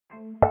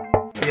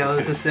Yo,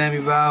 this is Sammy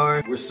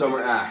Bauer. We're Summer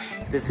Ash.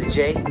 This is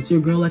Jay. It's your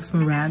girl Lex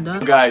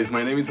Miranda. Guys,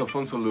 my name is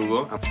Alfonso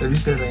Lugo. Salut,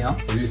 c'est Adrien.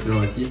 Salut, c'est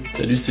Jean-Baptiste.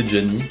 Salut, c'est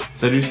Gianni.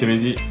 Salut, c'est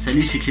Mehdi.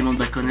 Salut, c'est Clément de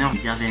Baconner.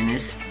 Bien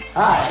VNS.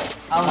 Hi,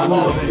 I'm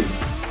Ovid.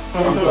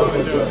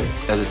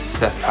 This is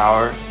Seth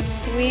Power.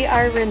 We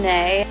are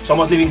Renee.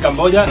 Somos live in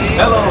Cambodia.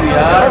 Hello,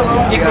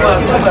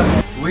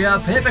 We are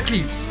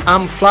Paperclips.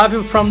 I'm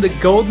Flavio from the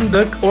Golden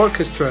Duck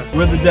Orchestra.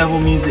 We're the Devil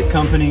Music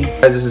Company.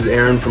 Guys, this is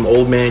Aaron from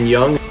Old Man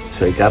Young.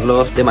 Soy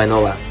Carlos de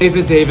Mainola.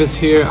 David Davis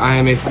here. I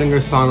am a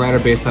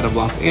singer-songwriter based out of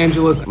Los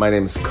Angeles. My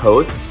name is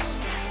Coates.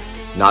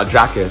 Not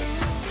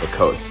jackets, but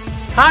coats.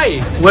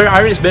 Hi, we're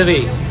Iris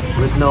Bevy.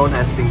 Who is known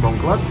as Ping Pong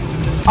Club.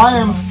 I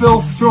am Phil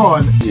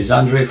Strawn. This is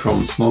Andre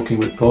from Smoking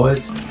with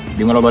Poets.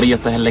 Dímelo Corillo,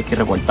 este es el Lecky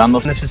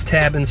reportando. This is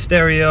Tab in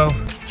Stereo.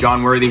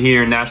 John Worthy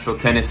here in Nashville,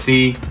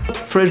 Tennessee.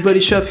 Fresh Buddy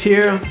Shop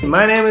here.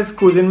 My name is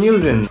Cousin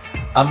Musin.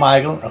 I'm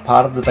Michael, a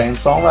part of the band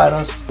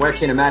Songwriters. We're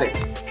Kinematic.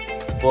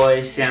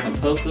 Boy, Sam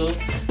Apoko.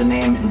 The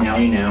name, now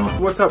you know.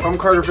 What's up? I'm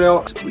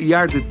Carterville. We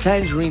are the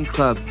Tangerine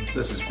Club.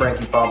 This is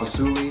Frankie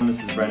Babasuli.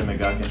 This is Brendan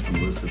McGuckin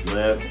from Lucid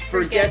Lip.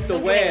 Forget the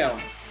whale.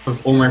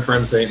 All my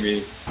friends hate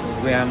me.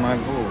 We are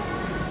Magoo.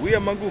 We are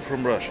Magoo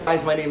from Russia.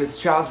 Guys, my name is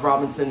Charles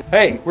Robinson.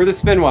 Hey, we're the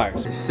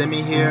Spinwires. It's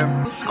Simi here.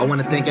 I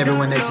want to thank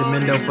everyone at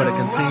Jamendo for the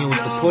continuous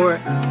support.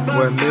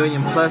 We're 1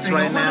 million plus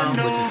right now,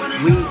 which is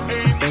sweet.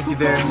 Thank you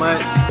very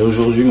much. Et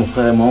aujourd'hui, mon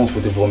frère et moi, on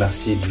souhaitait vous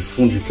remercier du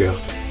fond du cœur,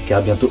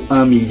 car bientôt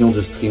 1 million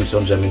de streams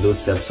sur Jamendo,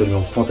 c'est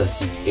absolument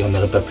fantastique et on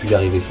n'aurait pas pu y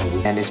arriver sans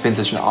vous. And it's been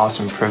such an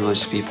awesome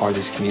privilege to be part of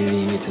this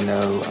community and get to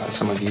know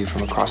some of you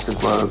from across the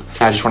globe.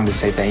 I just wanted to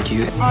say thank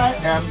you. I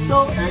am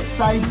so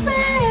excited.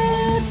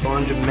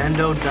 On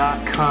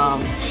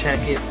Jamendo.com, check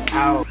it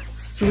out.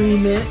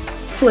 Stream it,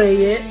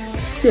 play it,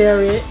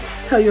 share it.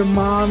 Tell your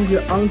moms,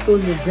 your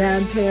uncles, your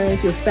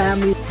grandparents, your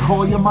family.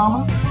 Call your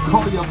mama,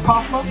 call your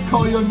papa,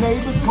 call your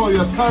neighbors, call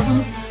your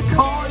cousins,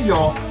 call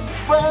your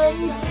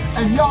friends,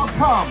 and y'all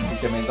come.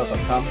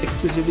 Jamendo.com.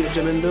 Exclusively at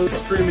Jamendo.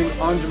 Streaming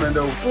on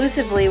Jamendo.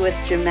 Exclusively with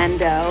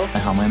Jamendo.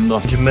 Jamendo.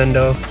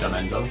 Jamendo.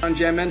 Jamendo. On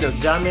Jamendo.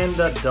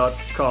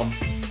 Jamendo.com.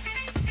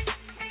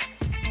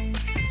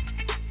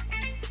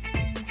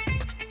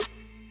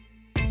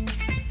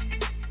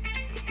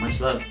 Much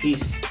love.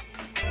 Peace.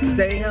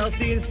 Stay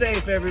healthy and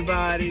safe,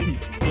 everybody.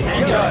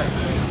 Enjoy.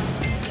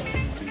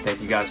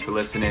 Thank you guys for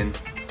listening.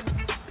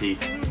 Peace.